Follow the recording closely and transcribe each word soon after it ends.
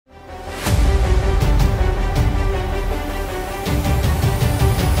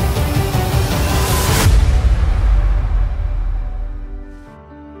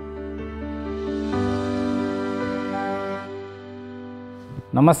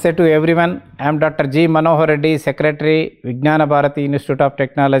Namaste to everyone. I am Dr. G. Manohar Reddy, Secretary, Vignana Bharathi Institute of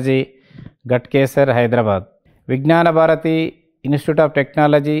Technology, Gatkesar, Hyderabad. Vignana Bharathi Institute of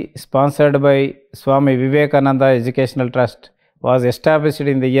Technology, sponsored by Swami Vivekananda Educational Trust, was established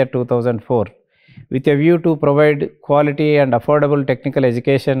in the year 2004 with a view to provide quality and affordable technical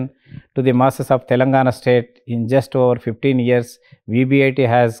education to the masses of Telangana state. In just over 15 years, VBIT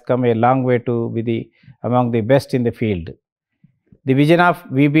has come a long way to be among the best in the field. The vision of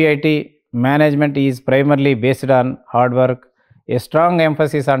VBIT management is primarily based on hard work, a strong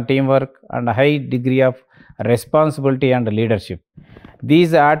emphasis on teamwork, and a high degree of responsibility and leadership.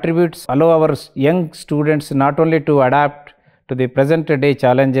 These attributes allow our young students not only to adapt to the present day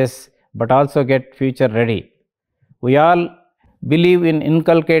challenges but also get future ready. We all believe in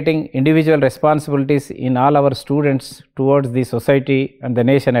inculcating individual responsibilities in all our students towards the society and the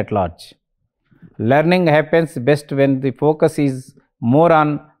nation at large. Learning happens best when the focus is more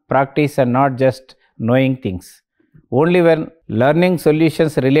on practice and not just knowing things. Only when learning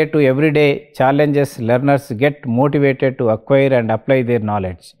solutions relate to everyday challenges, learners get motivated to acquire and apply their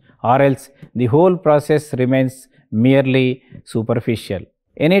knowledge, or else the whole process remains merely superficial.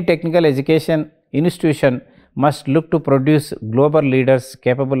 Any technical education institution must look to produce global leaders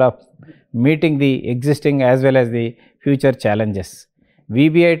capable of meeting the existing as well as the future challenges.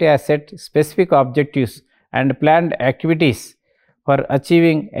 VBIT has set specific objectives and planned activities for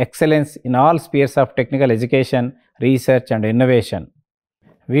achieving excellence in all spheres of technical education, research and innovation.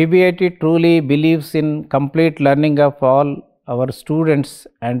 VBIT truly believes in complete learning of all our students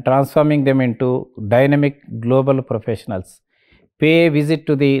and transforming them into dynamic global professionals. Pay a visit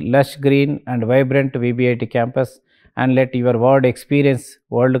to the lush green and vibrant VBIT campus and let your world experience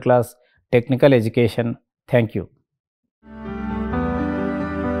world-class technical education. Thank you.